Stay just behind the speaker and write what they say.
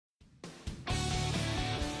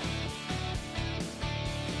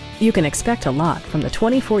You can expect a lot from the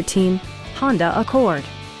 2014 Honda Accord.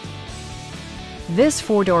 This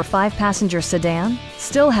four-door, five-passenger sedan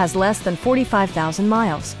still has less than 45,000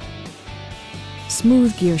 miles.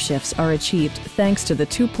 Smooth gear shifts are achieved thanks to the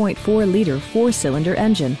 2.4-liter four-cylinder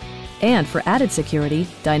engine. And for added security,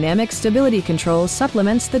 dynamic stability control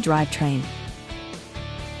supplements the drivetrain.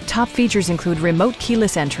 Top features include remote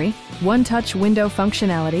keyless entry, one-touch window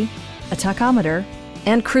functionality, a tachometer,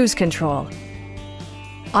 and cruise control.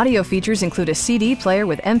 Audio features include a CD player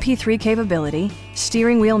with MP3 capability,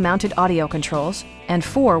 steering wheel mounted audio controls, and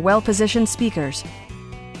 4 well-positioned speakers.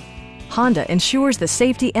 Honda ensures the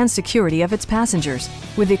safety and security of its passengers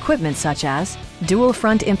with equipment such as dual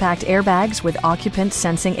front impact airbags with occupant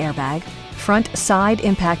sensing airbag, front side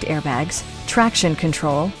impact airbags, traction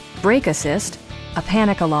control, brake assist, a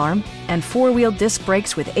panic alarm, and 4-wheel disc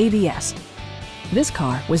brakes with ABS. This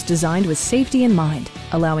car was designed with safety in mind,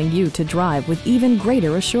 allowing you to drive with even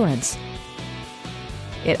greater assurance.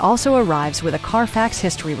 It also arrives with a Carfax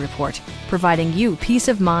history report, providing you peace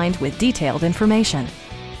of mind with detailed information.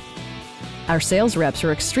 Our sales reps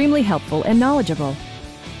are extremely helpful and knowledgeable.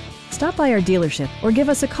 Stop by our dealership or give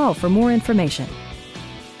us a call for more information.